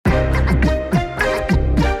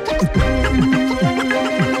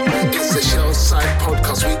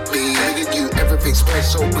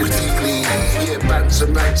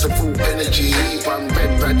So full energy, I'm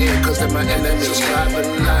red right here cause they're my enemies. Subscribe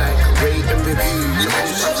and like, rate and review. Your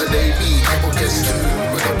whole times a day, couple guests too.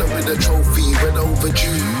 We got them with a trophy, we're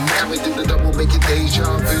overdue. Can we do the double, make it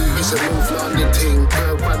deja vu? It's a North London thing,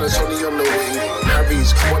 Bird Brothers only on the wing.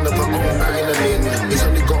 Harry's one of our own island. He's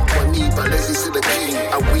only got one knee, but Leslie's still the king.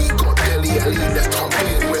 And we got Deli Ali, that's top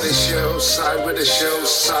in. With the ShelfSide, with the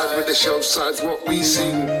ShelfSide, with the ShelfSide's what we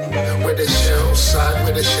sing. With the ShelfSide,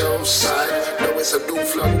 with the ShelfSide. No, it's a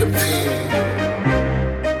North London thing.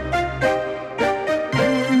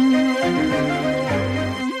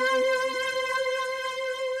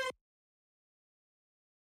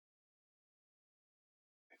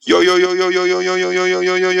 Yo,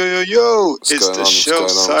 it's the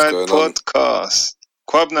ShelfSide podcast.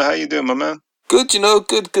 Kwab'na, how you doing, my man? Good,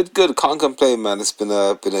 good. Can't complain, man. It's been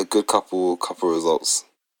a good couple results.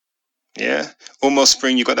 Yeah, almost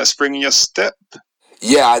spring. You got that spring in your step?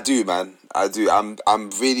 Yeah, I do, man. I do. I'm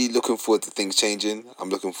really looking forward to things changing. I'm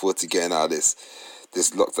looking forward to getting out of this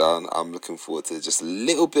lockdown. I'm looking forward to just a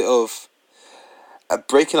little bit of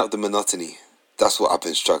breaking up the monotony. That's what I've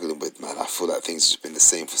been struggling with, man. I feel like things have been the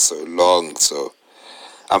same for so long. So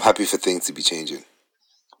I'm happy for things to be changing.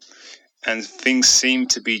 And things seem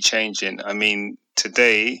to be changing. I mean,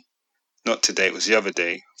 not today, it was the other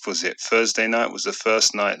day. Was it Thursday night? Was the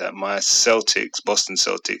first night that my Celtics, Boston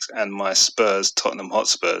Celtics, and my Spurs, Tottenham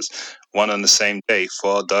Hotspurs, won on the same day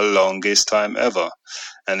for the longest time ever.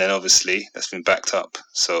 And then obviously that's been backed up.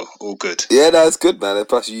 So all good. Yeah, that's good, man. And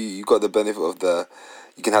plus you got the benefit of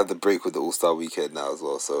you can have the break with the All-Star weekend now as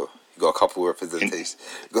well. So you got a couple representation.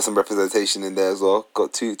 You got some representation in there as well.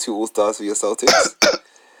 Got two All-Stars for your Celtics.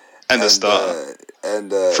 and a star.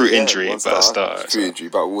 Through injury, but a star. Through injury,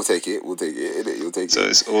 but we'll take it. You'll take it. So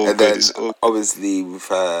it's all and good. Then obviously we've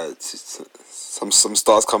had some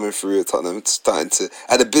stars coming through at Tottenham, starting to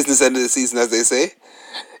at the business end of the season, as they say.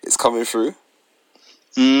 It's coming through.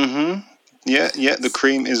 Mm-hmm. Yeah. The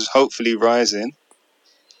cream is hopefully rising.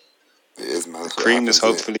 It is, man. The cream is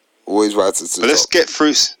hopefully always rises to But let's get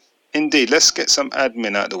through. Indeed, let's get some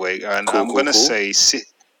admin out of the way, and I'm going to say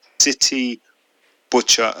City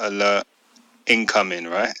Butcher alert incoming,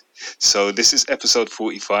 right? So this is episode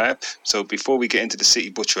 45. So before we get into the City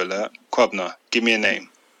Butcher alert, Kwab'na, give me a name.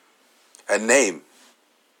 A name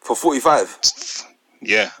for 45?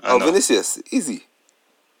 Yeah, I know. Vinicius, easy.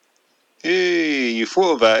 Hey, you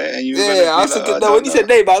thought about it, and you I was thinking. No, when you said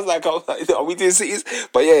name, I was like, "Are we doing cities?"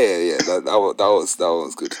 But yeah. That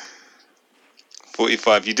was good.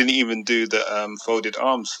 45. You didn't even do the folded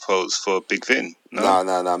arms pose for Big Vin. No.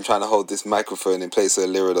 I'm trying to hold this microphone in place so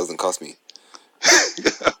Lira doesn't cost me.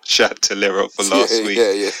 Shout out to Lira for last week.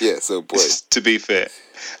 Yeah. So boy, to be fair,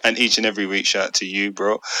 and each and every week, shout out to you,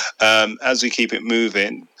 bro. As we keep it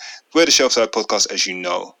moving, we're the ShelfSide podcast, as you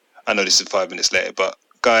know. I know this is 5 minutes later, but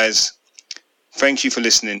guys, thank you for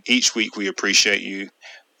listening. Each week we appreciate you.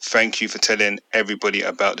 Thank you for telling everybody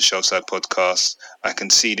about the ShelfSide podcast. I can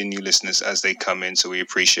see the new listeners as they come in, so we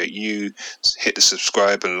appreciate you. Hit the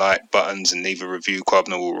subscribe and like buttons and leave a review.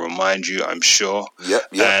 Kwab'na will remind you, I'm sure.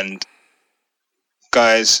 Yep. And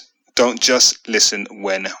guys, don't just listen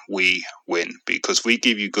when we win, because we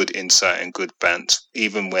give you good insight and good bant.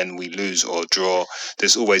 Even when we lose or draw,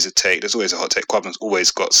 there's always a take. There's always a hot take. Kwab'na's always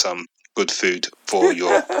got some good food for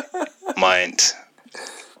your mind.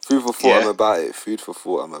 Food for thought, yeah. I'm about it. Food for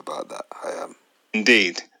thought, I'm about that. I am.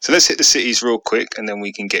 Indeed. So let's hit the cities real quick and then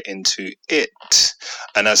we can get into it.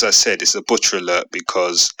 And as I said, it's a butcher alert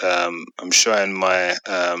because I'm showing my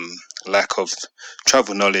lack of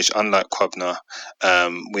travel knowledge, unlike Kwab'na.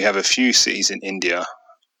 We have a few cities in India,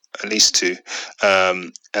 at least two.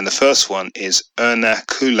 And the first one is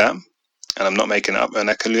Ernakulam. And I'm not making it up,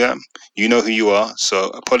 Ernakulam. You know who you are, so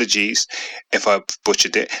apologies if I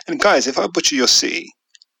butchered it. And guys, if I butcher your city,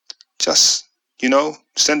 just,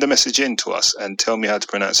 send a message in to us and tell me how to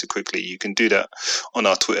pronounce it quickly. You can do that on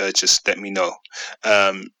our Twitter. Just let me know.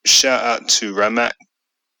 Shout out to Ramat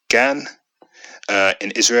Gan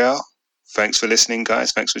in Israel. Thanks for listening,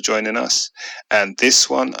 guys. Thanks for joining us. And this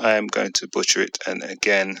one, I am going to butcher it. And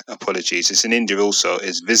again, apologies. It's in India also.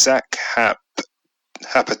 It's Vizak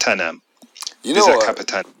Hapatanam. You know what?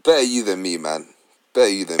 Better you than me, man. Better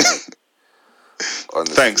you than me.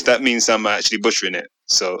 Honestly. Thanks. That means I'm actually butchering it.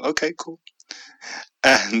 So, okay, cool.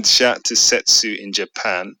 And shout out to Setsu in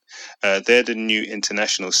Japan. They're the new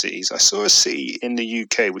international cities. I saw a city in the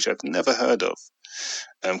UK, which I've never heard of.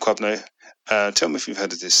 Kwab'na, tell me if you've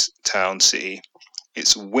heard of this town, city.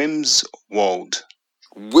 It's Wimswold.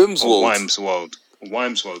 Wimswold? Wimswold.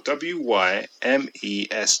 Wymeswold.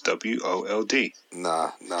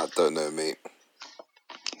 Nah, don't know, mate.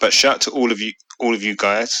 But shout out to all of you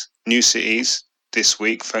guys. New cities. this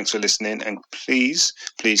week. Thanks for listening, and please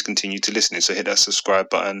continue to listen. So hit that subscribe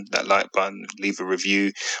button, that like button, leave a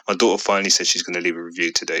review. My daughter finally said she's going to leave a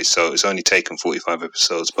review today, so it's only taken 45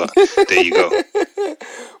 episodes, but there you go.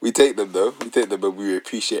 We take them though. We take them, but we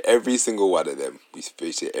appreciate every single one of them. We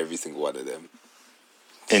appreciate every single one of them.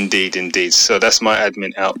 Indeed. So that's my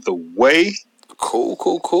admin out the way.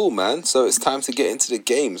 Cool, man. So it's time to get into the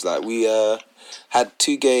games. Like we had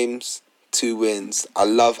 2 games, 2 wins. I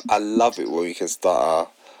love it when we can start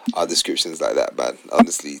our descriptions like that, man.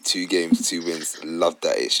 Honestly, 2 games, 2 wins. Love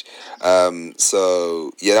that ish.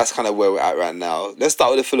 So yeah, that's kind of where we're at right now. Let's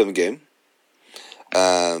start with the Fulham game.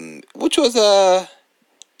 Which was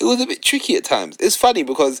it was a bit tricky at times. It's funny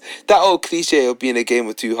because that old cliche of being a game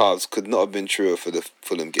of 2 halves could not have been truer for the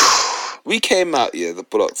Fulham game. We came out, the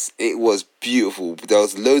blocks. It was beautiful. There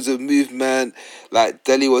was loads of movement. Like,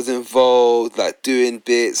 Dele was involved, like, doing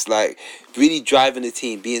bits, like, really driving the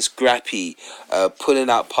team, being scrappy, pulling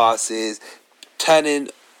out passes, turning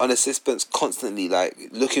on assistants constantly, like,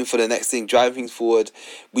 looking for the next thing, driving things forward.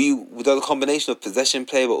 We did a combination of possession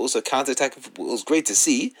play, but also counter-attacking football. It was great to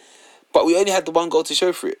see, but we only had the 1 goal to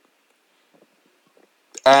show for it.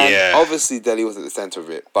 And obviously, Dele was at the centre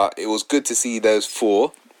of it, but it was good to see those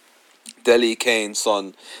 4. Dele, Kane,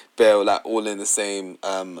 Son, Bale, like all in the same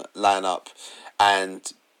lineup,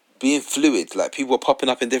 and being fluid. Like people were popping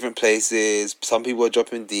up in different places. Some people were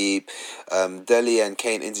dropping deep. Dele and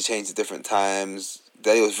Kane interchanged at different times.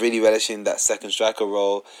 Dele was really relishing that second striker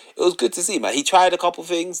role. It was good to see, man. He tried a couple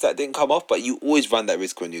things that didn't come off, but you always run that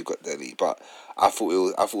risk when you got Dele. But I thought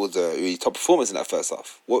it was a really top performance in that first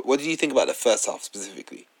half. What did you think about the first half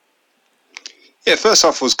specifically? Yeah, first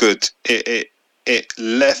half was good. It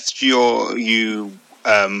left you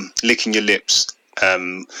licking your lips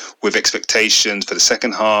with expectations for the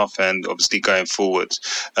second half, and obviously going forward.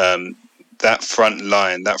 That front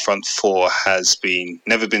line, that front 4 has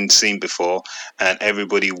never been seen before, and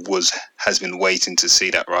everybody has been waiting to see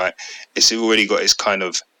that. Right, it's already got its kind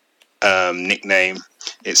of nickname.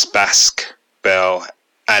 It's Basque, Bell,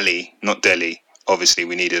 Ali, not Dele. Obviously,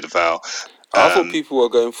 we needed a vowel. I thought people were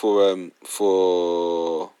going for.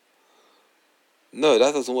 No,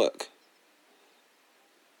 that doesn't work.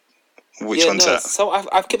 Which one's that? So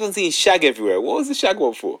I've kept on seeing shag everywhere. What was the shag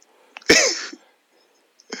one for?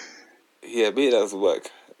 Yeah, maybe that doesn't work.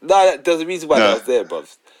 No, there's a reason why that was there,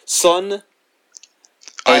 bruv. Son.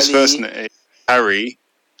 Oh, his first name: Harry,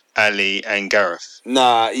 Ali, and Gareth.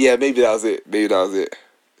 Nah, yeah, maybe that was it.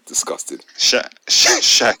 Disgusting. Shag.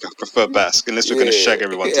 I prefer Basque, unless we're going to shag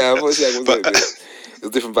everyone. Yeah, I thought shag was it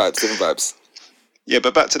was different vibes. Yeah,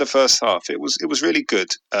 but back to the first half, it was really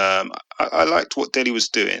good. I liked what Dele was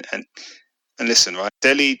doing, and listen, right?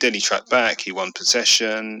 Dele tracked back. He won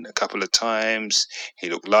possession a couple of times. He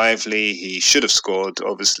looked lively. He should have scored.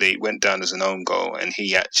 Obviously, it went down as an own goal, and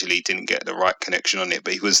he actually didn't get the right connection on it.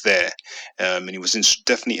 But he was there, and he was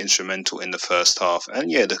definitely instrumental in the first half.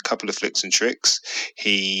 And yeah, the couple of flicks and tricks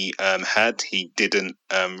he he didn't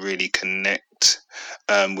really connect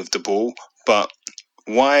with the ball, but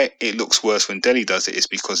why it looks worse when Dele does it is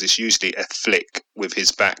because it's usually a flick with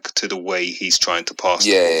his back to the way he's trying to pass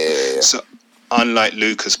the ball. Yeah. So unlike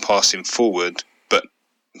Lucas passing forward but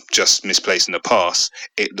just misplacing the pass,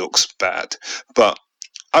 it looks bad. But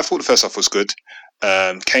I thought the first half was good.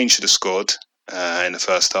 Kane should have scored in the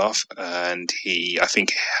first half, and I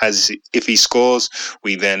think if he scores,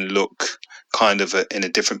 we then look kind of in a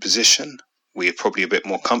different position. We're probably a bit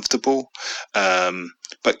more comfortable.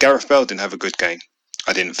 But Gareth Bale didn't have a good game.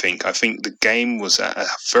 I didn't think. I think the game was at a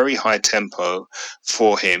very high tempo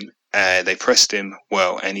for him. They pressed him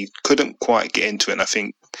well, and he couldn't quite get into it. And I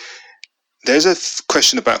think there's a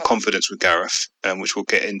question about confidence with Gareth, which we'll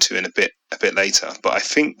get into in a bit later. But I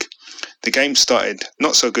think the game started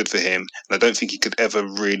not so good for him, and I don't think he could ever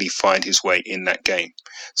really find his way in that game.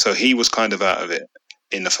 So he was kind of out of it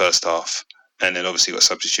in the first half, and then obviously got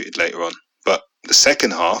substituted later on. But the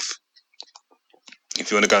second half, if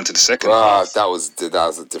you want to go into the second half, that was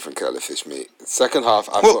a different kettle of fish, mate. Second half,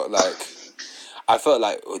 I felt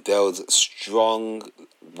like there was strong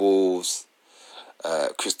Wolves,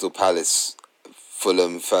 Crystal Palace,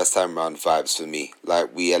 Fulham first time round vibes for me.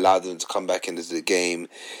 Like we allowed them to come back into the game.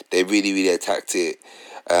 They really, really attacked it,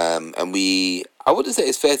 and I wouldn't say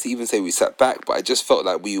it's fair to even say we sat back, but I just felt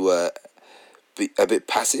like we were a bit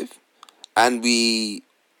passive, and we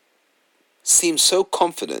seemed so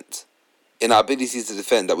confident in our ability to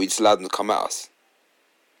defend that we just allowed them to come at us.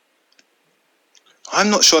 I'm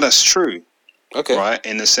not sure that's true. Okay. Right,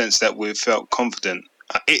 in the sense that we felt confident.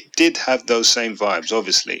 It did have those same vibes,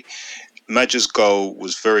 obviously. Madger's goal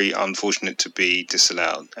was very unfortunate to be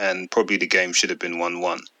disallowed, and probably the game should have been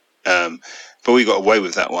 1-1. but we got away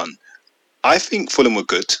with that one. I think Fulham were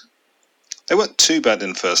good. They weren't too bad in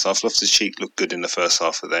the first half. Loftus-Cheek looked good in the first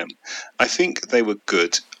half of them. I think they were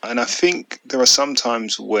good. And I think there are some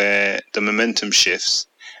times where the momentum shifts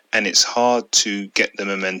and it's hard to get the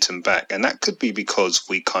momentum back. And that could be because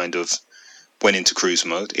we kind of went into cruise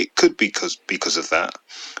mode. It could be because of that.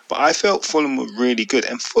 But I felt Fulham were really good.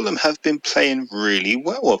 And Fulham have been playing really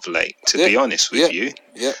well of late, to be honest with you.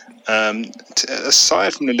 Yeah.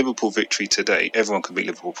 Aside from the Liverpool victory today, everyone could beat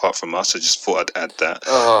Liverpool apart from us. I just thought I'd add that.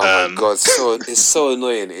 Oh my God, it's so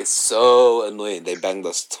annoying. It's so annoying. They banged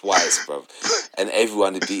us twice, bro, and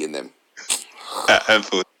everyone had beaten them.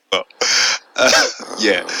 Anfield.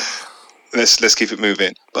 Yeah. Let's keep it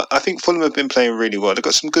moving. But I think Fulham have been playing really well. They've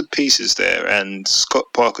got some good pieces there, and Scott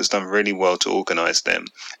Parker's done really well to organise them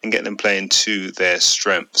and get them playing to their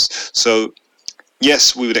strengths. So,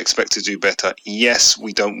 yes, we would expect to do better. Yes,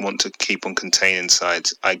 we don't want to keep on containing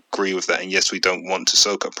sides. I agree with that. And yes, we don't want to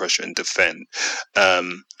soak up pressure and defend.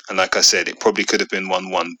 And like I said, it probably could have been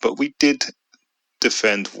 1-1, but we did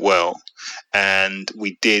defend well, and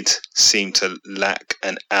we did seem to lack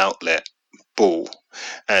an outlet ball.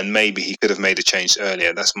 And maybe he could have made a change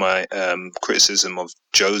earlier. That's my criticism of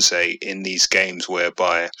Jose in these games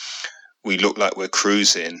whereby we look like we're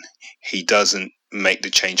cruising. He doesn't make the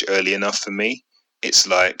change early enough for me. It's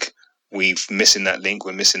like we're missing that link,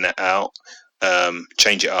 we're missing that out.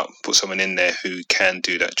 Change it up, put someone in there who can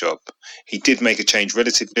do that job. He did make a change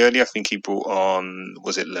relatively early. I think he brought on,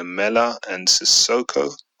 was it Lamela and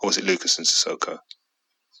Sissoko? Or was it Lucas and Sissoko?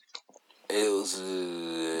 It was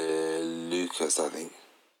Lucas, I think.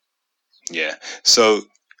 Yeah. So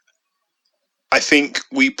I think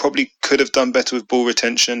we probably could have done better with ball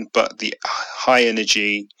retention, but the high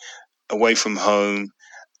energy away from home,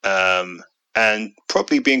 and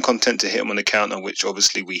probably being content to hit them on the counter, which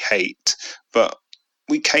obviously we hate. But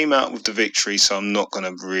we came out with the victory, so I'm not going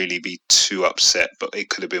to really be too upset, but it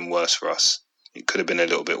could have been worse for us. It could have been a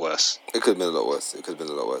little bit worse. It could have been a lot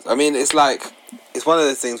worse. I mean, it's one of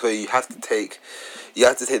those things where you have to take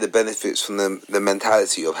the benefits from the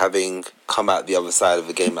mentality of having come out the other side of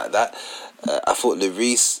a game like that. I thought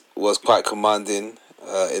Lloris was quite commanding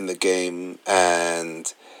in the game,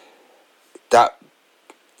 and that,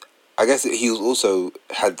 I guess he was also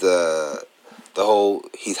had the whole,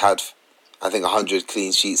 he's had, I think, 100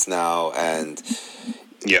 clean sheets now, and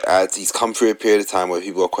he's come through a period of time where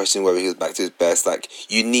people are questioning whether he was back to his best.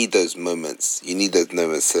 Like, you need those moments. You need those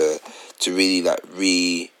moments to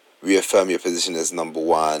really reaffirm your position as number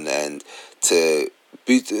one, and to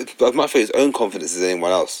boost as much for his own confidence as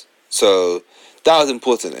anyone else. So that was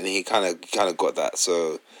important, and he kind of got that.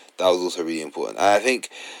 So that was also really important. And I think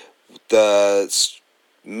the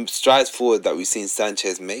strides forward that we've seen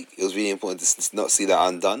Sanchez make, it was really important to not see that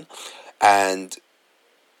undone. And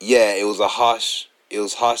yeah, it was harsh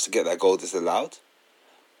to get that goal disallowed,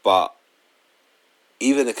 but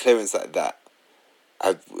even a clearance like that,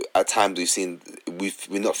 at times we've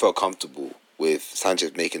not felt comfortable with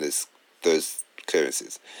Sanchez making those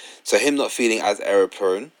clearances. So him not feeling as error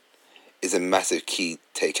prone is a massive key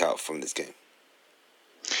takeout from this game.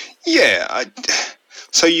 Yeah,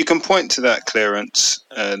 so you can point to that clearance,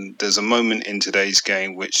 and there's a moment in today's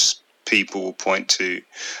game which people will point to,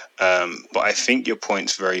 but I think your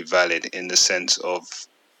point's very valid in the sense of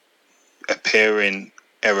appearing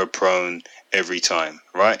error prone every time,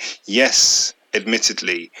 right? Yes,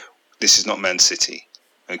 admittedly, this is not Man City.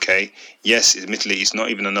 Okay. Yes, admittedly, it's not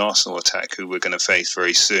even an Arsenal attack who we're going to face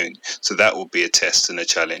very soon. So that will be a test and a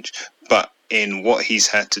challenge. But in what he's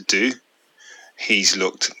had to do, he's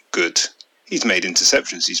looked good. He's made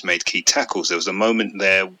interceptions. He's made key tackles. There was a moment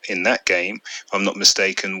there in that game, if I'm not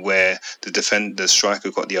mistaken, where the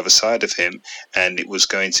striker got the other side of him, and it was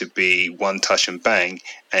going to be one touch and bang,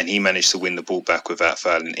 and he managed to win the ball back without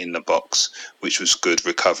fouling in the box, which was good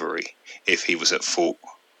recovery if he was at fault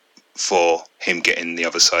for him getting the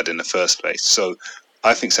other side in the first place. So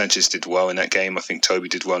I think Sanchez did well in that game. I think Toby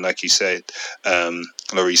did well, like you said.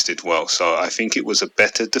 Lloris did well. So I think it was a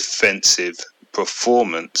better defensive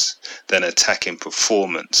performance than attacking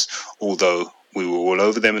performance. Although we were all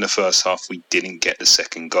over them in the first half, we didn't get the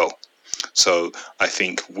second goal. So I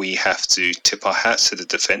think we have to tip our hats to the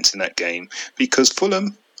defence in that game, because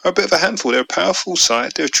Fulham are a bit of a handful. They're a powerful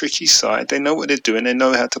side. They're a tricky side. They know what they're doing. They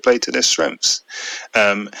know how to play to their strengths.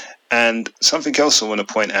 And something else I want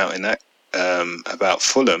to point out in that about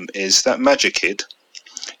Fulham is that Magic kid.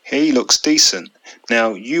 He looks decent.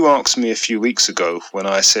 Now, you asked me a few weeks ago when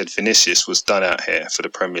I said Vinicius was done out here for the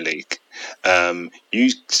Premier League. You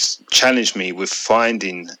challenged me with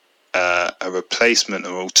finding a replacement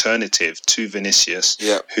or alternative to Vinicius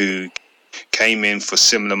who came in for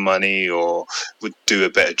similar money or would do a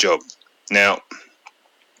better job. Now,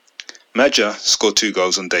 Maja scored 2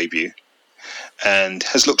 goals on debut and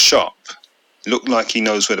has looked sharp. Looked like he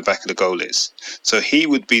knows where the back of the goal is. So he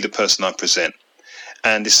would be the person I present.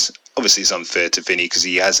 And this obviously is unfair to Vinny because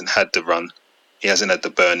he hasn't had the run. He hasn't had the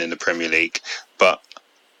burn in the Premier League. But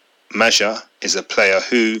Maja is a player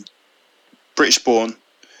who, British born,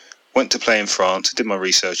 went to play in France. I did my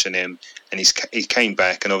research on him, and he came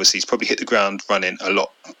back, and obviously he's probably hit the ground running a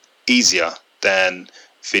lot easier than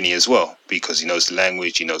Vinny as well, because he knows the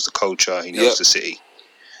language, he knows the culture, he knows the city.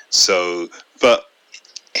 So, but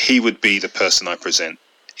he would be the person I present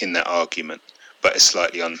in that argument, but it's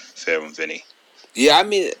slightly unfair on Vinny. Yeah, I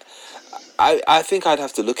mean, I think I'd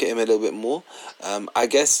have to look at him a little bit more. I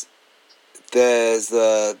guess there's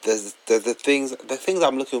the things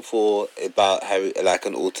I'm looking for about Harry, like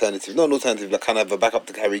an alternative, not an alternative, like kind of a backup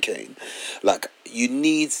to Harry Kane. Like you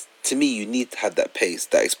need to have that pace,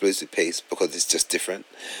 that explosive pace, because it's just different.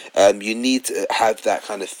 You need to have that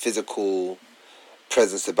kind of physical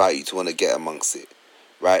presence about you to want to get amongst it,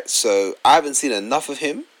 right? So I haven't seen enough of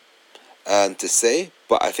him to say,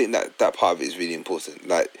 but I think that part of it is really important.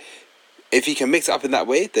 Like, if he can mix it up in that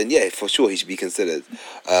way, then yeah, for sure he should be considered.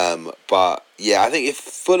 But yeah, I think if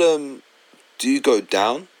Fulham do go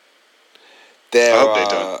down, I hope they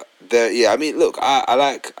don't. Yeah, I mean, look, I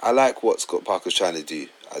like what Scott Parker's trying to do.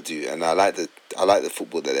 I do, and I like the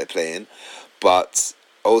football that they're playing, but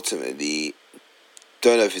ultimately,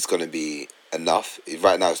 don't know if it's going to be enough.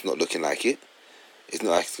 Right now, it's not looking like it. It's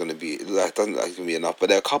not like it's going to be. It doesn't look like it's going to be enough. But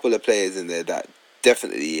there are a couple of players in there that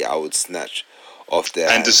definitely I would snatch off their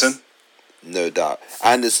Anderson. hands. No doubt,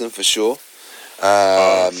 Anderson for sure.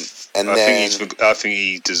 I think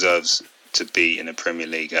he deserves to be in the Premier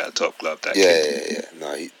League at a top club. Yeah.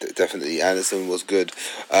 No, definitely. Anderson was good.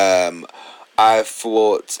 I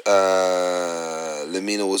thought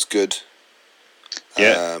Lamina was good.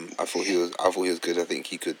 Yeah. I thought he was good. I think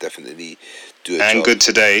he could definitely do a job. And good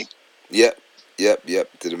today. Yep.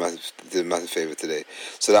 Did a massive favour today.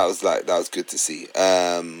 So that was good to see.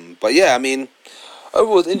 But yeah, I mean,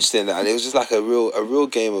 overall, it's interesting, and it was just like a real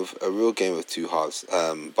game of two halves.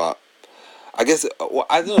 But I guess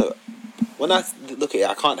I don't know. When I look at it,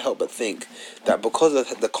 I can't help but think that because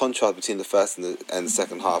of the contrast between the first and the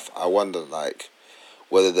second half, I wonder like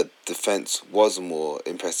whether the defense was more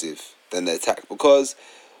impressive than the attack. Because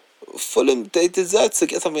Fulham, they deserved to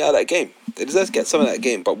get something out of that game. They deserved to get something out of that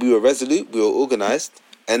game. But we were resolute, we were organised,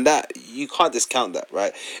 and that you can't discount that,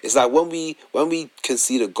 right? It's like when we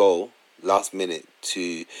concede a goal last minute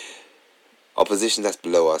to opposition that's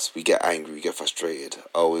below us, we get angry, we get frustrated.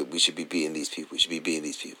 Oh, we should be beating these people.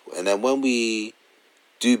 And then when we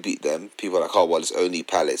do beat them, people are like, oh, well, it's only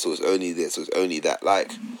Palace, or it's only this, or it's only that.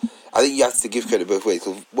 Like, I think you have to give credit both ways.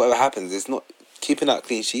 Because whatever happens, it's not keeping out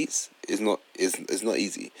clean sheets. Is not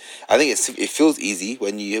easy. I think it feels easy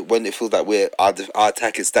when it feels like our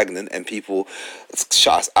attack is stagnant and people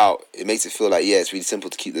shut us out. It makes it feel like it's really simple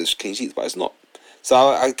to keep those clean sheets, but it's not. So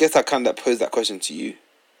I guess I kind of pose that question to you.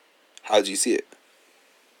 How do you see it?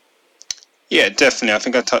 Yeah, definitely. I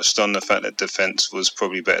think I touched on the fact that defence was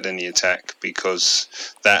probably better than the attack, because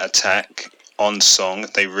that attack on Song,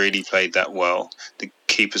 they really played that well. The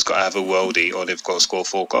keeper's got to have a worldie, or they've got to score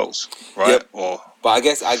 4 goals, right? Yep. But I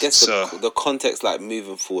guess the context, like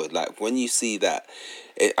moving forward, like when you see that,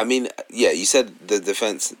 you said the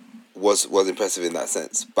defence was impressive in that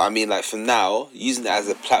sense. But I mean, like for now, using it as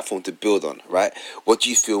a platform to build on, right? What do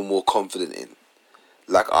you feel more confident in?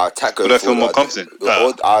 Like our attack going forward. Would I feel more confident?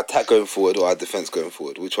 Or our attack going forward or our defence going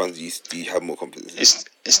forward? Which ones do you have more confidence in?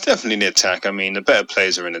 It's definitely the attack. I mean, the better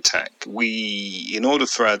players are in attack. In order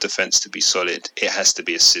for our defence to be solid, it has to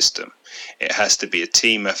be a system. It has to be a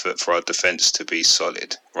team effort for our defence to be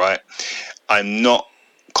solid, right? I'm not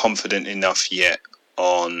confident enough yet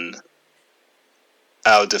on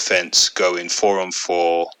our defence going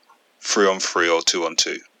 4-on-4, 3-on-3 or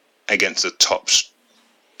 2-on-2 against the top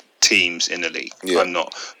teams in the league. Yeah. I'm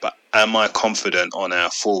not. But am I confident on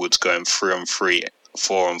our forwards going 3-on-3,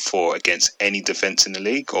 4-on-4 against any defence in the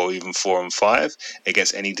league, or even 4-on-5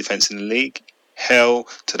 against any defence in the league? Hell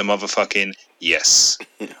to the motherfucking yes.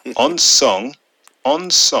 On Song,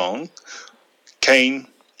 Kane,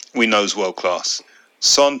 we know is world class.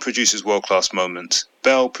 Son produces world class moments.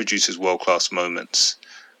 Bale produces world class moments.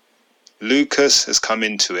 Lucas has come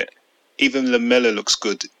into it. Even Lamela looks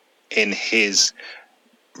good in his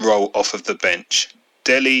role off of the bench.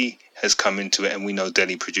 Dele has come into it, and we know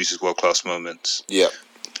Dele produces world class moments. Yeah.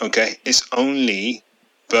 Okay, it's only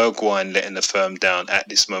Bergwijn letting the firm down at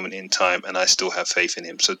this moment in time, and I still have faith in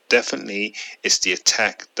him. So definitely it's the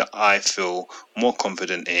attack that I feel more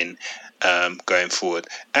confident in going forward.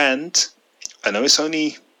 And I know it's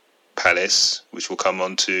only Palace, which we'll come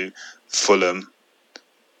on to, Fulham,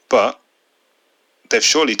 but they've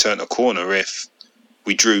surely turned a corner if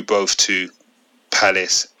we drew both to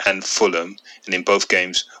Palace and Fulham, and in both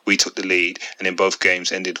games we took the lead, and in both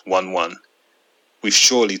games ended 1-1. We've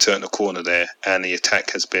surely turned a corner there, and the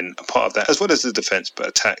attack has been a part of that, as well as the defence, but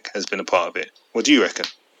attack has been a part of it. What do you reckon?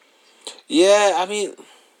 Yeah, I mean,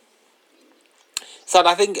 so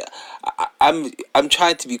I think I'm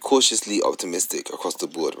trying to be cautiously optimistic across the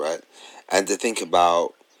board, right? And to think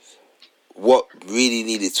about what really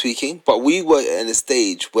needed tweaking. But we were in a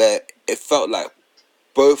stage where it felt like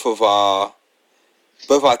both our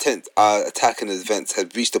attack and defense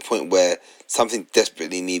had reached a point where something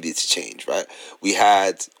desperately needed to change, right? We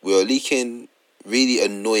were leaking really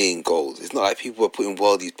annoying goals. It's not like people were putting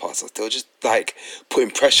worldies past us. They were just like putting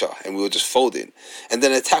pressure and we were just folding. And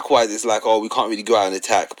then attack-wise, it's like, oh, we can't really go out and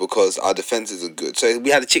attack because our defense isn't good. So we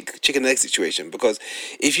had a chicken and egg situation, because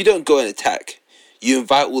if you don't go and attack, you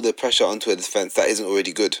invite all the pressure onto a defense that isn't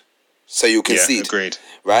already good. So you'll concede. Yeah, agreed.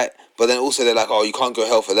 Right? But then also they're like, oh, you can't go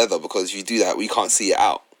hell for leather because if you do that, we can't see it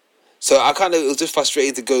out. So it was just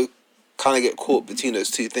frustrating to go kind of get caught between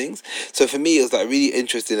those two things. So for me, it was like really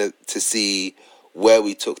interesting to see where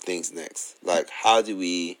we took things next. Like, what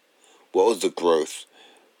was the growth?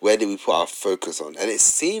 Where did we put our focus on? And it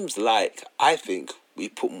seems like, I think, we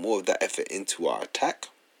put more of that effort into our attack.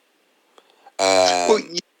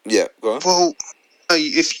 Yeah, go on. Well,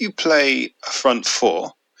 if you play a front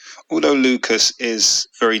four, although Lucas is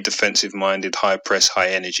very defensive-minded, high press, high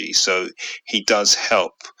energy, so he does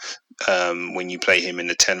help when you play him in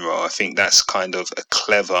the 10 role. I think that's kind of a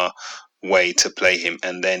clever way to play him,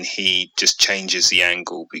 and then he just changes the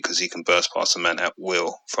angle because he can burst past a man at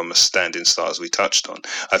will from a standing start, as we touched on.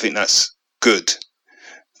 I think that's good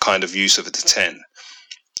kind of use of the 10.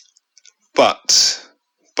 But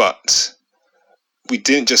we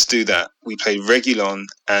didn't just do that. We played Reguilon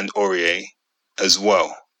and Aurier as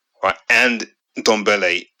well, right? And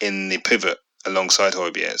Ndombele in the pivot alongside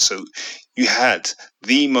Højbjerg. So you had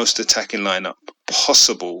the most attacking lineup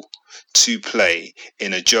possible to play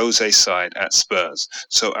in a Jose side at Spurs.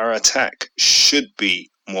 So our attack should be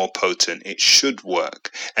more potent. It should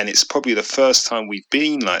work. And it's probably the first time we've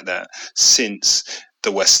been like that since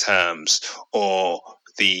the West Hams or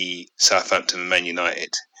the Southampton and Man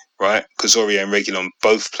United. Right? Because Aurier and Reguilon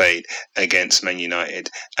both played against Man United.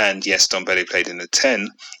 And yes, Ndombele played in the 10,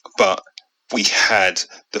 but we had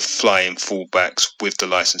the flying fullbacks with the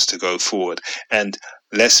license to go forward. And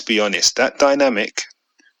let's be honest, that dynamic,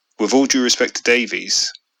 with all due respect to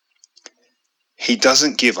Davies, he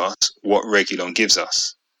doesn't give us what Reguilon gives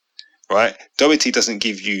us, right? Doherty doesn't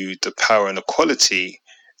give you the power and the quality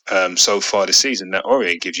so far this season that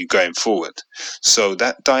Aurier gives you going forward. So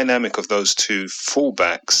that dynamic of those two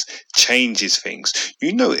fullbacks changes things.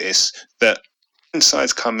 You notice that when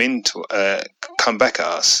sides come back at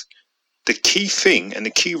us, the key thing and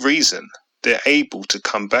the key reason they're able to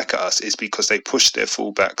come back at us is because they push their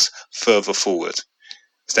fullbacks further forward.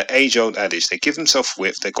 It's that age-old adage. They give themselves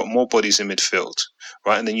width. They've got more bodies in midfield,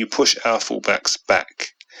 right? And then you push our fullbacks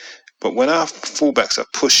back. But when our fullbacks are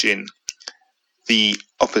pushing the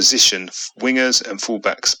opposition wingers and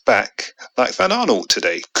fullbacks back, like Van Aanholt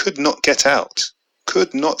today, could not get out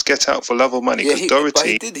for love or money. Yeah,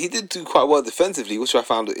 Doherty, but he did do quite well defensively, which I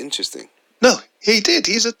found interesting. No, he did.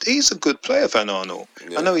 He's a good player, Van Aanholt.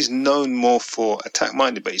 Yeah. I know he's known more for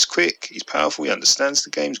attack-minded, but he's quick, he's powerful, he understands the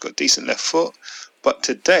game, he's got a decent left foot. But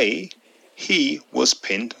today, he was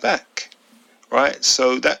pinned back, right?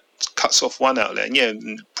 So that cuts off one outlet. And yeah,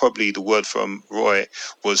 probably the word from Roy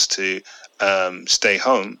was to stay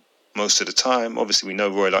home most of the time. Obviously, we know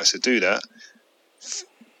Roy likes to do that.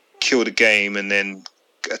 Kill the game and then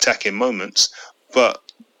attack in moments. But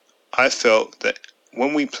I felt that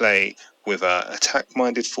when we play with our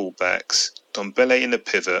attack-minded fullbacks, Ndombele in the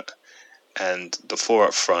pivot, and the four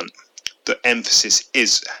up front, the emphasis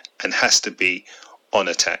is and has to be on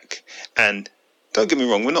attack. And don't get me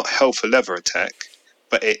wrong, we're not hell for leather attack,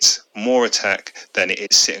 but it's more attack than it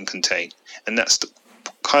is sit and contain. And that's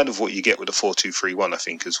kind of what you get with the 4-2-3-1, I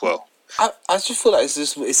think, as well. I just feel like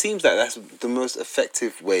it seems like that's the most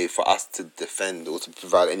effective way for us to defend or to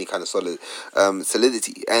provide any kind of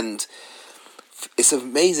solidity. And it's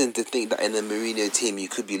amazing to think that in a Mourinho team you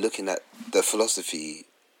could be looking at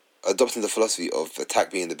adopting the philosophy of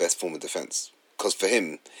attack being the best form of defense. Because for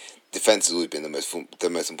him, defense has always been the most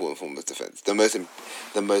important form of defense. The most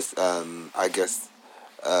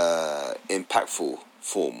impactful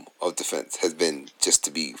form of defense has been just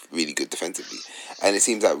to be really good defensively, and it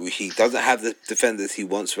seems like he doesn't have the defenders he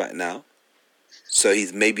wants right now, so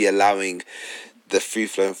he's maybe allowing the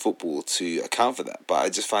free-flowing football to account for that. But I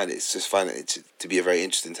just find it to be a very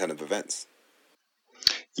interesting turn of events.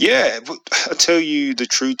 Yeah, but I'll tell you the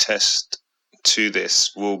true test to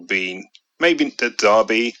this will be maybe the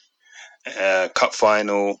derby, cup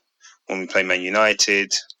final, when we play Man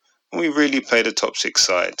United, when we really play the top six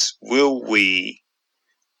sides. Will we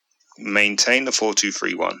maintain the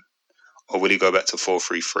 4-2-3-1 or will he go back to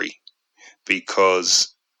 4-3-3?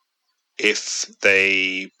 Because if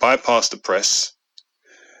they bypass the press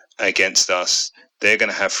against us, they're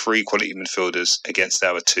going to have 3 quality midfielders against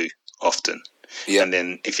our 2 often. Yeah. And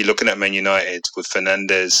then if you're looking at Man United with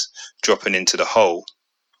Fernandes dropping into the hole,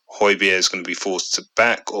 Højbjerg is going to be forced to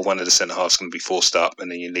back, or one of the centre halves is going to be forced up,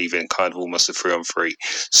 and then you're leaving kind of almost a 3-on-3.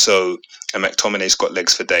 So, and McTominay's got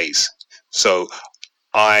legs for days. So,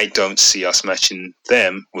 I don't see us matching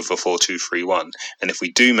them with a 4-2-3-1. And if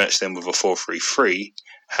we do match them with a 4-3-3,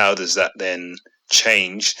 how does that then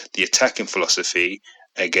change the attacking philosophy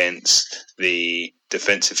against the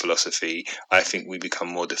defensive philosophy? I think we become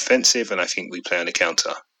more defensive, and I think we play on the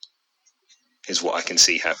counter. Is what I can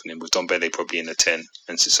see happening with Dombele probably in the 10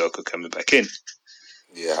 and Sissoko coming back in.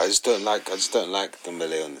 Yeah, I just don't like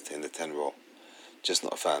Dombele in the 10 role. Just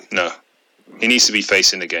not a fan. No, he needs to be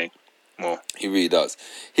facing the game more. He really does.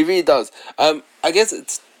 I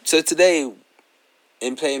guess so. Today,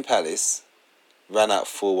 in playing Palace, ran out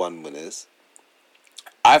 4-1 winners.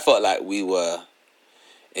 I felt like we were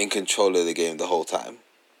in control of the game the whole time.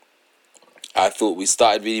 I thought we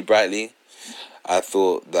started really brightly. I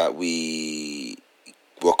thought that we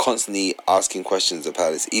were constantly asking questions of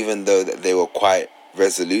Palace, even though that they were quite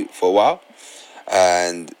resolute for a while.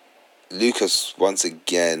 And Lucas once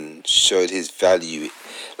again showed his value.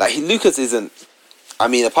 Lucas isn't. I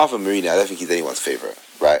mean, apart from Mourinho, I don't think he's anyone's favourite,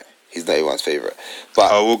 right? He's not anyone's favourite.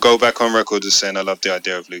 But I will go back on record as saying I love the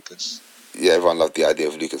idea of Lucas. Yeah, everyone loved the idea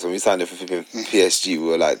of Lucas. When we signed him for PSG, we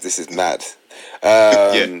were like, "This is mad."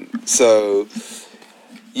 So.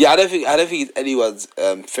 Yeah, I don't think he's anyone's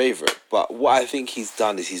favourite, but what I think he's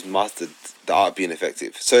done is he's mastered the art of being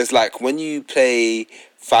effective. So it's like when you play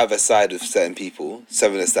 5-a-side with certain people,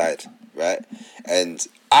 7-a-side, right? And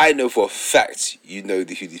I know for a fact you know who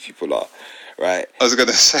these people are, right? I was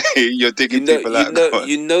gonna say you're digging people out.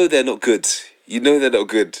 You know they're not good. You know they're not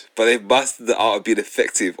good, but they've mastered the art of being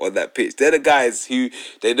effective on that pitch. They're the guys who,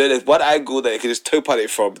 they know there's one angle that they can just toe punt it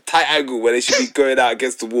from, tight angle where they should be going out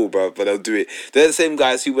against the wall, bro, but they'll do it. They're the same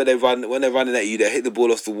guys who, when they're running at you, they hit the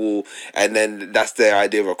ball off the wall, and then that's their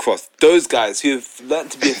idea of a cross. Those guys who have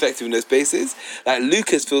learned to be effective in those spaces, like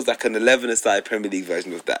Lucas feels like an 11-a-side Premier League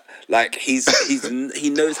version of that. Like he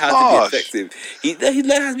knows how to be effective. He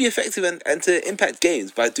learns how to be effective and to impact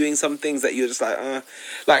games by doing some things that you're just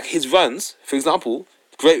like his runs, for example,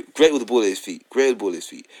 great with the ball at his feet,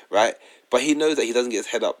 right? But he knows that he doesn't get his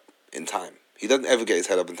head up in time. He doesn't ever get his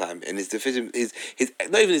head up in time, and his not even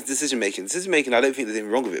his decision making. I don't think there's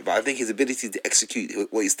anything wrong with it, but I think his ability to execute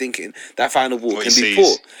what he's thinking, that final ball can be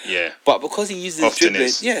poor. Yeah. But because he uses his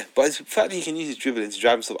dribbling, but the fact that he can use his dribbling to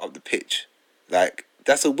drive himself up the pitch, like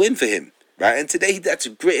that's a win for him. Right, and today he had to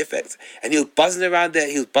great effect, and he was buzzing around there.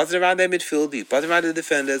 He was buzzing around their midfield. He was buzzing around the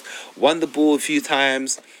defenders. Won the ball a few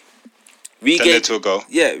times. That led to a goal.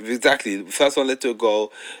 Yeah, exactly. The first one led to a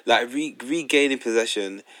goal. Like regaining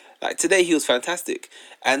possession. Like today he was fantastic,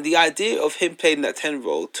 and the idea of him playing that 10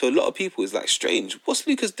 role to a lot of people is like strange. What's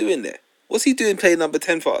Lucas doing there? What's he doing playing number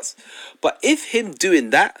 10 for us? But if him doing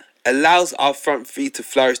that allows our front three to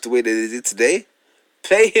flourish the way that they did today,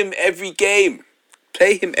 play him every game.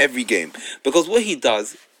 Because what he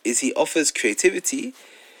does is he offers creativity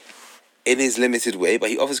in his limited way, but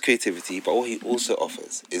what he also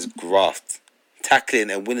offers is graft, tackling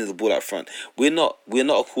and winning the ball up front. We're not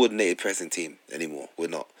a coordinated pressing team anymore. We're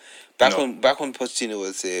not. Back when Pochettino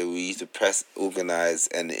was here, we used to press, organise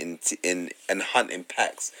and hunt in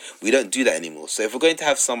packs. We don't do that anymore. So if we're going to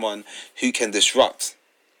have someone who can disrupt,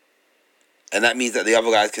 and that means that the other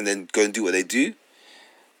guys can then go and do what they do,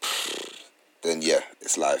 then yeah,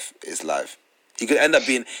 it's live. He could end up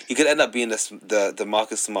being the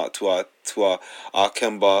Marcus Smart to our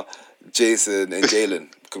Kemba, Jason and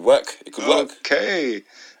Jalen. It could work. Okay.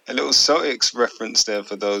 A little Celtics reference there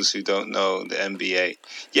for those who don't know the NBA.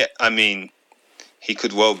 Yeah, I mean, he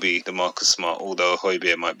could well be the Marcus Smart, although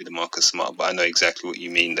Højbjerg might be the Marcus Smart, but I know exactly what you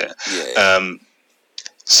mean there. Yeah.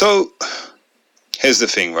 So here's the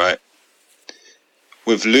thing, right?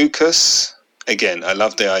 With Lucas, again, I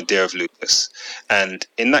love the idea of Lucas. And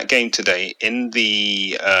in that game today, in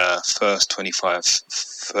the first 25,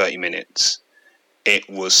 30 minutes, it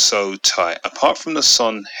was so tight. Apart from the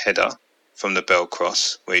Son header from the Bell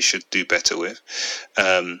cross, where he should do better with,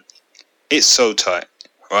 it's so tight,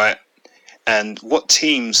 right? And what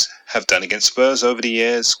teams have done against Spurs over the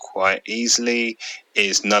years quite easily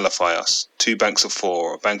is nullify us. 2 banks of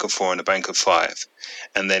 4, a bank of 4 and a bank of 5.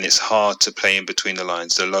 And then it's hard to play in between the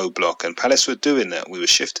lines, the low block. And Palace were doing that. We were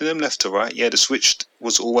shifting them left to right. Yeah, the switch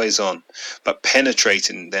was always on. But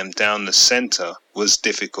penetrating them down the centre was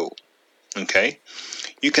difficult. Okay?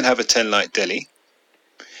 You can have a 10 like Delhi.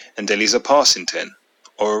 And Delhi's a passing 10.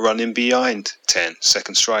 Or a running behind 10.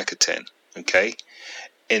 Second striker 10. Okay?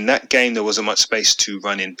 In that game, there wasn't much space to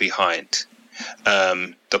run in behind.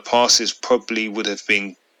 The passes probably would have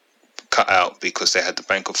been cut out because they had the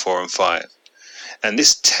bank of 4 and 5. And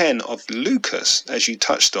this 10 of Lucas, as you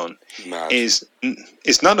touched on, is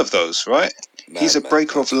none of those, right? He's a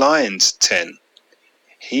breaker of lines 10.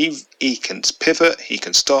 He can pivot, he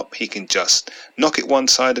can stop, he can just knock it one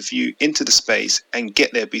side of you into the space and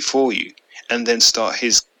get there before you, and then start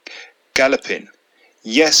his galloping.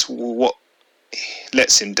 Yes, what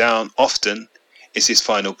lets him down often is his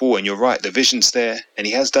final ball, and you're right, the vision's there, and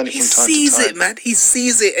he has done it from time to time. He sees it, man. He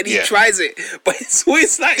sees it and he tries it, but it's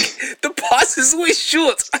always like the pass is always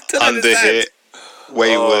short. I don't understand. Under hit,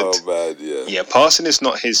 wayward. Oh man, yeah. Yeah, passing is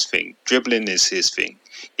not his thing. Dribbling is his thing.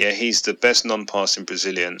 Yeah, he's the best non-passing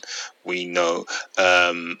Brazilian we know,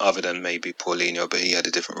 other than maybe Paulinho, but he had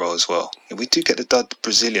a different role as well. Yeah, we do get the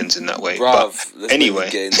Brazilians in that way. Bruv, but anyway,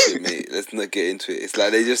 let's not get into it, mate. Let's not get into it. It's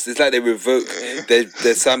like they revoke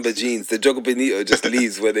their Samba genes. The Jogo Benito just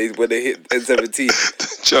leaves when they hit N17.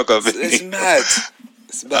 Jogo Benito. It's mad.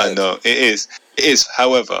 It's mad. I know it is. It is.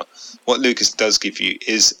 However, what Lucas does give you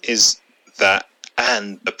is that.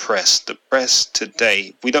 And the press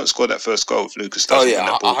today, we don't score that first goal if Lucas doesn't win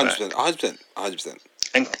that ball 100%.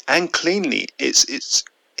 And cleanly,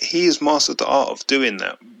 he has mastered the art of doing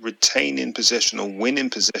that, retaining possession or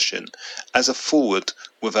winning possession as a forward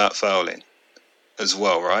without fouling, as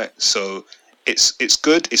well, right? So it's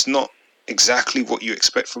good. It's not exactly what you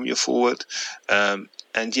expect from your forward,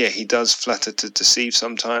 and yeah, he does flatter to deceive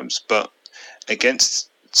sometimes, but against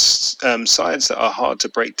sides that are hard to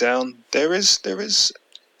break down, there is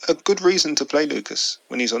a good reason to play Lucas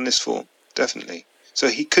when he's on this form, definitely. So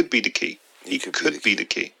he could be the key. He could be the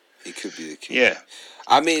key. He could be the key. Yeah.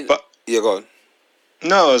 I mean, but yeah, go on.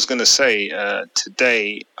 No, I was going to say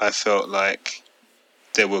today I felt like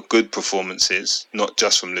there were good performances, not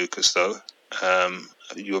just from Lucas though.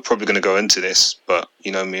 You were probably going to go into this, but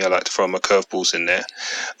you know me, I like to throw my curveballs in there.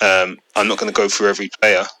 I'm not going to go through every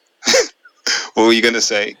player. What were you going to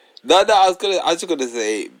say? No, I was just gonna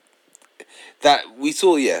say that we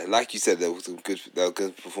saw, like you said, there were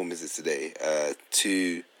good performances today.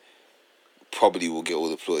 2 probably will get all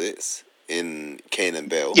the plaudits in Kane and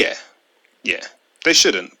Bale. Yeah. They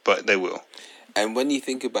shouldn't, but they will. And when you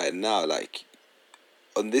think about it now, like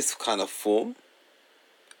on this kind of form,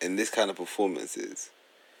 in this kind of performances,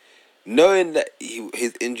 knowing that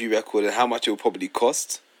his injury record and how much it will probably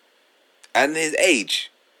cost, and his age.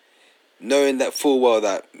 Knowing that full well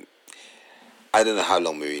that I don't know how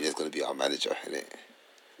long Mourinho is going to be our manager, innit?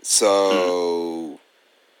 So,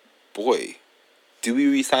 boy, do we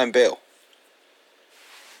re-sign Bale?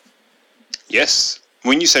 Yes.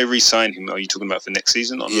 When you say re-sign him, are you talking about for next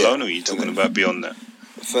season on loan, or are you talking about beyond that?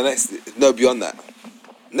 Beyond that.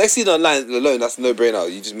 Next season on loan, that's a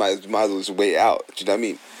no-brainer. You just might as well just wait it out. Do you know what I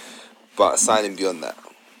mean? But signing beyond that.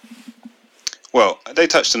 Well, they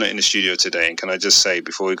touched on it in the studio today, and can I just say,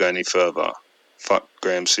 before we go any further, fuck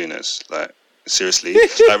Graham Souness. Like, seriously.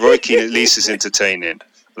 Like, Roy Keane at least is entertaining.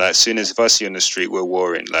 Like, Souness, if I see you on the street, we're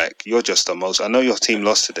warring. Like, you're just the most... I know your team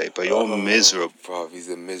lost today, but you're miserable. Bro, he's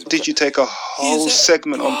a miserable... Did you take a whole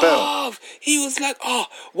segment on Bell? He was like,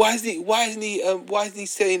 why isn't he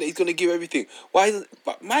saying that he's going to give everything?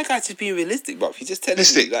 But my guy's just being realistic, bro. He's just telling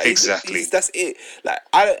me. Like, exactly. That's it. Like,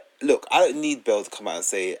 I don't need Bell to come out and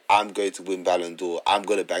say, I'm going to win Ballon d'Or. I'm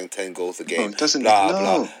going to bang 10 goals a game. No, doesn't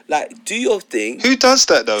blah. Like, do your thing. Who does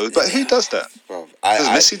that, though? But who does that? Bro, does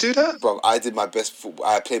Messi do that? Bro, I did my best football.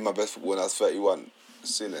 I played my best football when I was 31.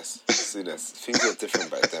 Souness. Things were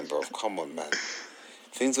different back then, bro. Come on, man.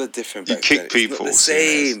 Things were different back then. You kick people.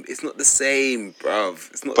 It's not the same, bro.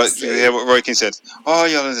 It's not the same. But yeah, what Roy Keane said,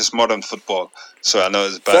 this modern football. So I know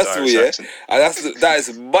it's bad Irish accent. And that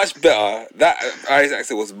is much better. That Irish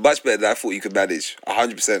accent was much better than I thought you could manage.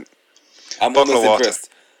 100%. I'm almost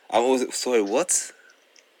impressed. Sorry, what?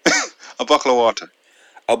 A bottle of water.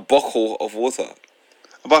 A bottle of water.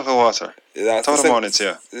 A bottle of water. Yeah, Top of the morning,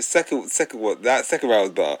 yeah. The second one, that second round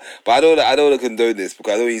was better. But I don't want to condone this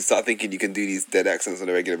because I don't want you to start thinking you can do these dead accents on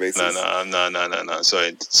a regular basis. No.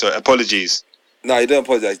 Sorry, apologies. No, you don't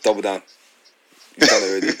apologise. Double down. You've done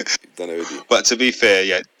it already. But to be fair,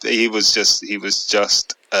 yeah, he was just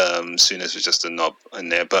Souness was just a knob in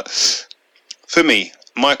there. But for me,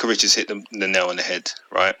 Michael Richards hit the nail on the head,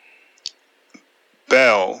 right?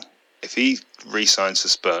 Bale, if he re-signs for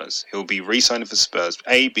Spurs, he'll be re-signing for Spurs.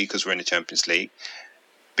 A, because we're in the Champions League.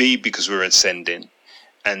 B, because we're ascending.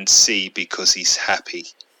 And C, because he's happy,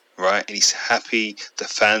 right? And he's happy. The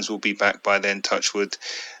fans will be back by then, touchwood.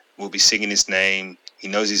 We'll be singing his name. He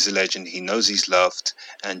knows he's a legend. He knows he's loved.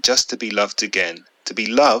 And just to be loved again, to be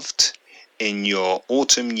loved in your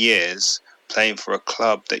autumn years, playing for a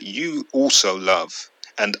club that you also love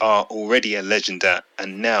and are already a legend at,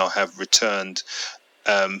 and now have returned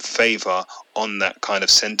favour on that kind of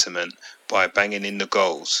sentiment by banging in the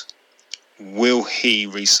goals. Will he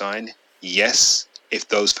resign? Yes, if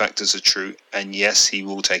those factors are true, and yes, he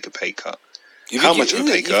will take a pay cut. How much of a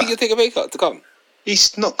pay cut? You think he'll take a pay cut to come?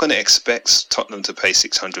 He's not going to expect Tottenham to pay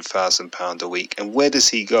 £600,000 a week. And where does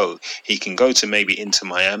he go? He can go to maybe Inter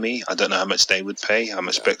Miami. I don't know how much they would pay, how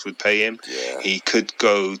much Beck would pay him. Yeah. He could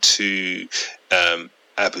go to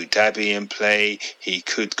Abu Dhabi and play. He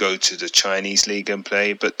could go to the Chinese league and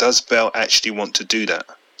play. But does Bale actually want to do that?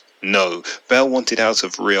 No. Bale wanted out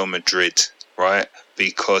of Real Madrid, right?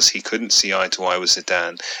 Because he couldn't see eye to eye with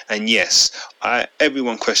Zidane. And yes,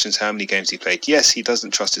 everyone questions how many games he played. Yes, he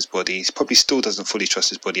doesn't trust his body. He probably still doesn't fully trust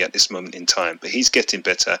his body at this moment in time. But he's getting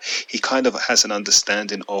better. He kind of has an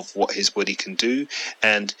understanding of what his body can do.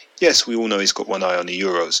 And yes, we all know he's got one eye on the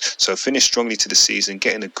Euros. So finish strongly to the season,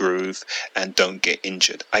 get in a groove, and don't get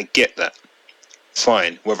injured. I get that.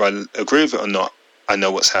 Fine. Whether I agree with it or not, I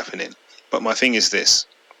know what's happening. But my thing is this.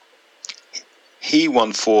 He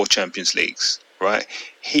won 4 Champions Leagues, right?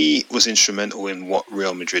 He was instrumental in what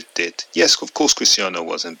Real Madrid did. Yes, of course, Cristiano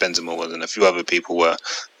was, and Benzema was, and a few other people were.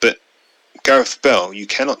 But Gareth Bale, you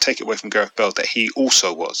cannot take it away from Gareth Bale that he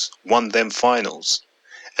also won them finals,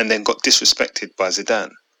 and then got disrespected by Zidane.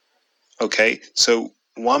 Okay, so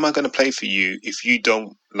why am I going to play for you if you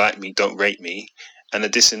don't like me, don't rate me, and are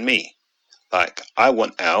dissing me? Like, I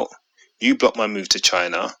want out, you block my move to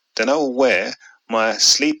China, then I will wear my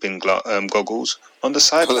sleeping goggles on the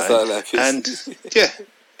sideline, and yeah,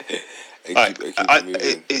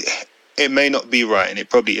 it may not be right, and it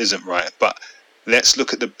probably isn't right, but let's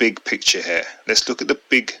look at the big picture here. Let's look at the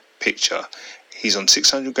big picture. He's on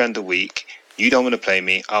 600 grand a week. You don't want to play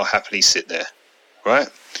me. I'll happily sit there, right?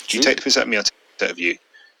 True. You take the piss at me, I'll take the piss out of you.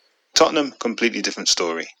 Tottenham, completely different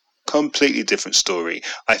story. Completely different story.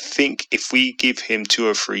 I think if we give him 2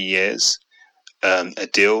 or 3 years, a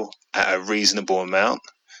deal at a reasonable amount,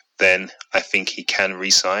 then I think he can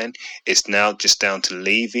re-sign. It's now just down to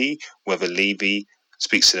Levy, whether Levy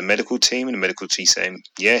speaks to the medical team, and the medical team saying,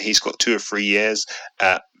 yeah, he's got 2 or 3 years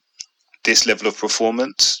at this level of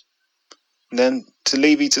performance. And then to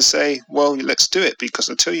Levy to say, well, let's do it, because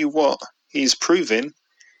I tell you what, he's proving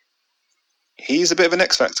he's a bit of an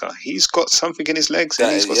X factor. He's got something in his legs,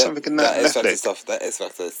 and he's got something in that left leg. That X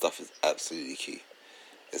factor stuff is absolutely key.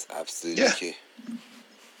 It's absolutely key.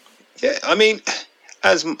 Yeah, I mean,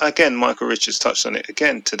 as again, Michael Richards touched on it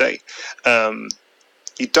again today.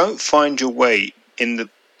 You don't find your way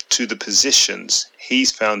to the positions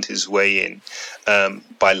he's found his way in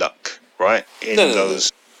by luck, right?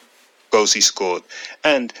 Those goals he scored.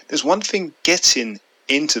 And there's one thing getting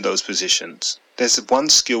into those positions. There's one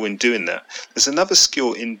skill in doing that. There's another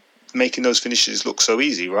skill in making those finishes look so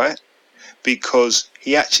easy, right? Because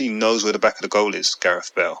he actually knows where the back of the goal is,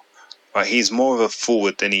 Gareth Bale. Right, he's more of a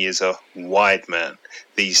forward than he is a wide man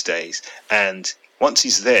these days. And once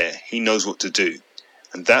he's there, he knows what to do.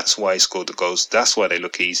 And that's why he scored the goals. That's why they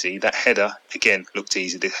look easy. That header, again, looked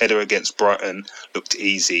easy. The header against Brighton looked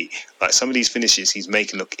easy. Like, some of these finishes he's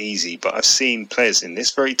making look easy. But I've seen players in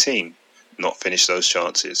this very team not finish those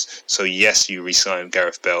chances. So, yes, you re-sign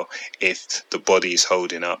Gareth Bale if the body is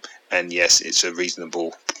holding up. And, yes, it's a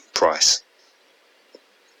reasonable price.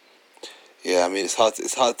 Yeah, I mean, it's hard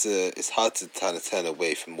to kind of turn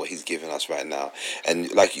away from what he's giving us right now.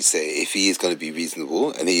 And like you say, if he is going to be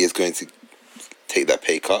reasonable and he is going to take that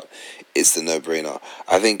pay cut, it's a no-brainer.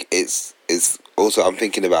 I think it's also, I'm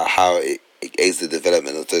thinking about how it aids the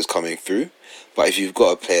development of those coming through. But if you've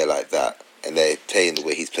got a player like that and they're playing the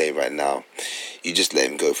way he's playing right now, you just let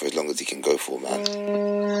him go for as long as he can go for, man.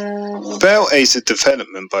 Bale aids the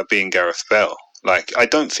development by being Gareth Bale. Like, I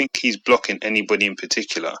don't think he's blocking anybody in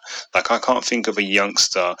particular. Like, I can't think of a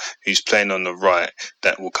youngster who's playing on the right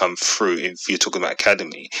that will come through if you're talking about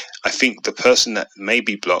academy. I think the person that may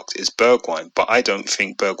be blocked is Bergwijn, but I don't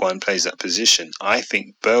think Bergwijn plays that position. I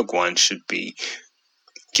think Bergwijn should be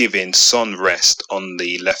giving Son rest on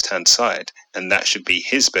the left-hand side, and that should be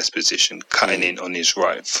his best position, cutting in on his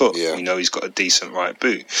right foot. Yeah. We know he's got a decent right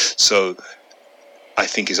boot. So I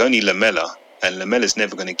think it's only Lamella, and Lamella's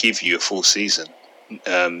never going to give you a full season,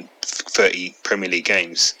 30 Premier League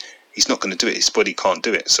games. He's not going to do it. His body can't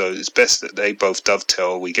do it. So it's best that they both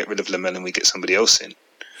dovetail. We get rid of Lamella and we get somebody else in.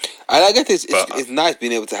 And I guess it's nice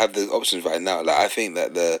being able to have those options right now. Like, I think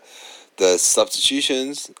that the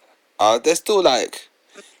substitutions they're still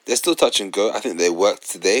touch and go. I think they worked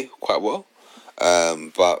today quite well,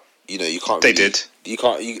 but you know, you can't. They did.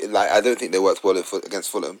 I don't think they worked well against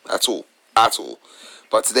Fulham at all.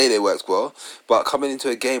 But today they worked well. But coming into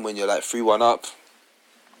a game when you're like 3-1 up,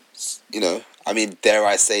 you know, I mean, dare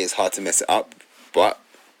I say, it's hard to mess it up. But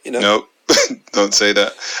you know, no, don't say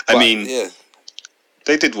that. I mean, yeah.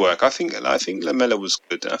 They did work. I think Lamella was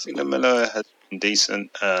good. I think Lamella has been decent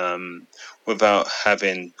without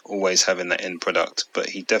always having that end product. But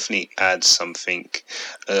he definitely adds something.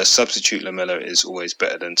 Substitute Lamella is always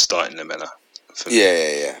better than starting Lamella.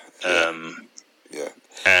 Yeah.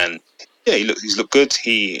 And yeah, he's looked good.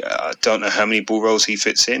 I don't know how many ball rolls he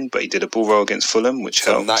fits in, but he did a ball roll against Fulham, which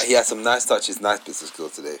helped. He had some nice touches, nice business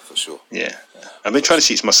skills today, for sure. Yeah, I've been trying to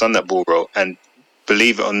teach my son that ball roll, and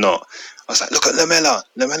believe it or not, I was like, look at Lamella.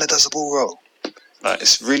 Lamella does a ball roll. Like,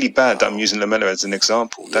 it's really bad that I'm using Lamella as an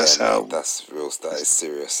example. That's real stuff. It's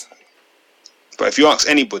serious. But if you ask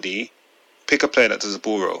anybody, pick a player that does a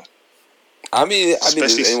ball roll. I mean,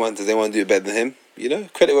 does anyone do it better than him? You know,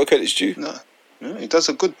 credit where credit's due. No, he does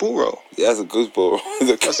a good ball roll. He has a good ball roll.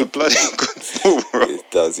 That's a bloody good ball roll. He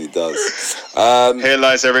does. Here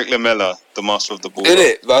lies Eric Lamella, the master of the ball roll.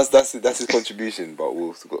 Isn't it? That's his contribution. But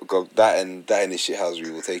we'll go that and his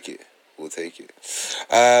shithousery. We'll take it.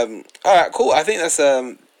 All right, cool. I think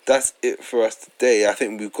that's it for us today. I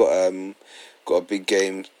think we've got a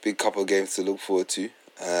big couple of games to look forward to.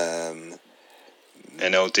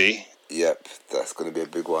 NLD. Yep, that's going to be a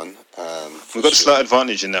big one. We've got a slight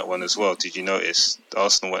advantage in that one as well. Did you notice?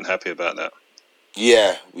 Arsenal weren't happy about that.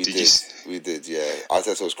 Yeah, we did. Yeah,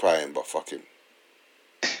 Arteta was crying, but fuck him.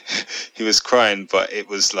 He was crying, but it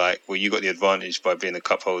was like, well, you got the advantage by being the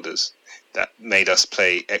cup holders. That made us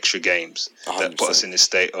play extra games. 100%. That put us in a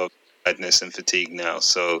state of tiredness and fatigue now.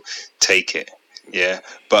 So take it, yeah.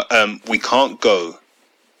 But we can't go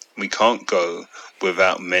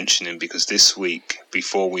without mentioning, because this week,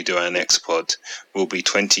 before we do our next pod, will be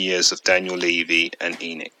 20 years of Daniel Levy and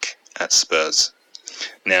ENIC at Spurs.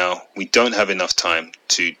 Now, we don't have enough time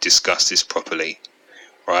to discuss this properly,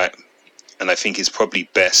 right? And I think it's probably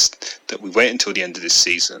best that we wait until the end of this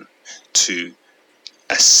season to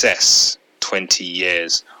assess 20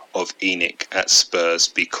 years of ENIC at Spurs,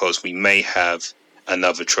 because we may have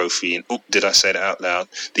another trophy in. Oh, did I say that out loud?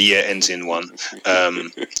 The year ends in 1.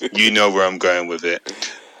 You know where I'm going with it.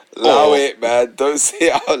 Allow it, man. Don't say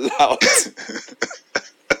it out loud.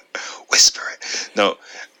 Whisper it. No,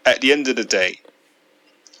 at the end of the day,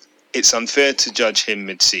 it's unfair to judge him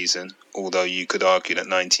mid-season, although you could argue that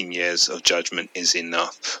 19 years of judgment is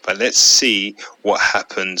enough. But let's see what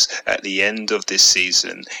happens at the end of this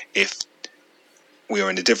season. If we are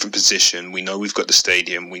in a different position, we know we've got the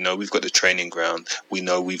stadium, we know we've got the training ground, we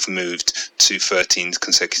know we've moved to 13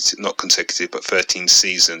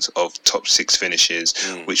 seasons of top 6 finishes,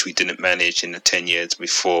 which we didn't manage in the 10 years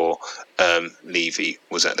before Levy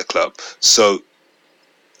was at the club. So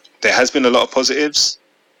there has been a lot of positives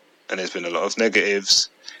and there's been a lot of negatives,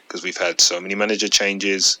 because we've had so many manager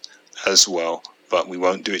changes as well. But we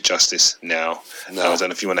won't do it justice now. No. I don't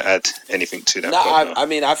know if you want to add anything to that. I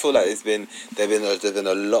mean, I feel like there's been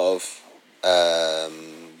a lot of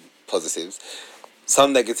positives,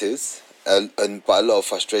 some negatives, but a lot of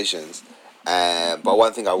frustrations. But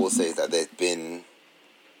one thing I will say is that there's been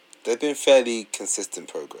fairly consistent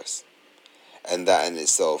progress, and that in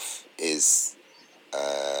itself is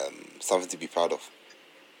something to be proud of.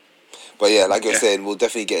 But yeah, like you're saying, we'll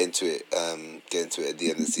definitely get into it at the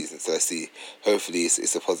end of the season. So let's see. Hopefully,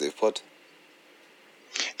 it's a positive pod.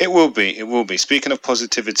 It will be. Speaking of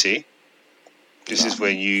positivity, this is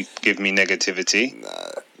where you give me negativity.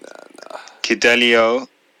 Nah. Kidelio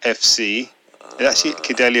FC, actually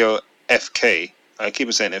Kidelio FK. I keep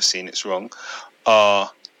on saying FC and it's wrong.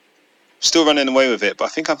 Are still running away with it, but I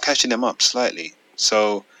think I'm catching them up slightly.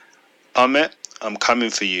 So, Ahmet, I'm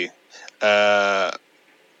coming for you.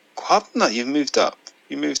 Kwab'na, you've moved up.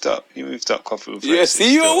 You moved up couple of places. Yeah,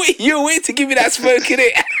 see, you're waiting to give me that smoke,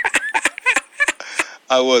 innit?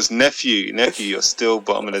 I was. Nephew, you're still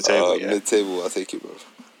bottom of the table. Mid-table, I'll take it, bro.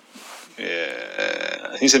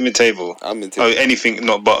 Yeah. He said mid-table. I'm mid-table. Oh, anything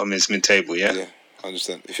not bottom is mid-table, yeah? Yeah,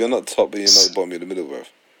 100%. If you're not top, then you're not bottom, you're the middle, bro.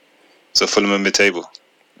 So Fulham and mid-table?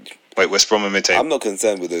 Wait, West Brom and mid-table. I'm not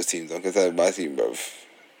concerned with those teams. I'm concerned with my team, bro.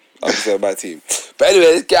 I'm concerned with my team. But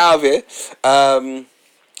anyway, let's get out of here.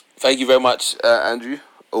 Thank you very much, Andrew.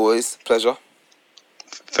 Always pleasure.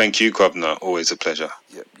 Thank you, Kwab'na. Always a pleasure.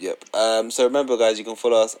 Yep. So remember, guys, you can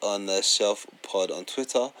follow us on the Shelf Pod on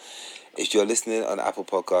Twitter. If you're listening on Apple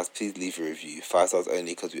Podcasts, please leave a review. 5 stars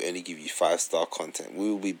only, because we only give you 5-star content. We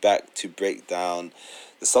will be back to break down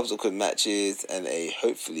the subsequent matches and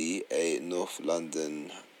hopefully a North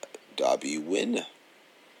London derby win.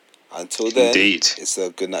 Until then, Indeed. It's a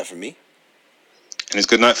good night from me. And it's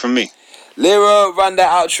good night from me. Lira, run that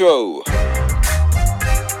outro.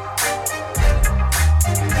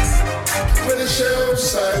 With the shelf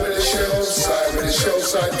side, with the shelf side, with the shelf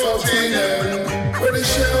side.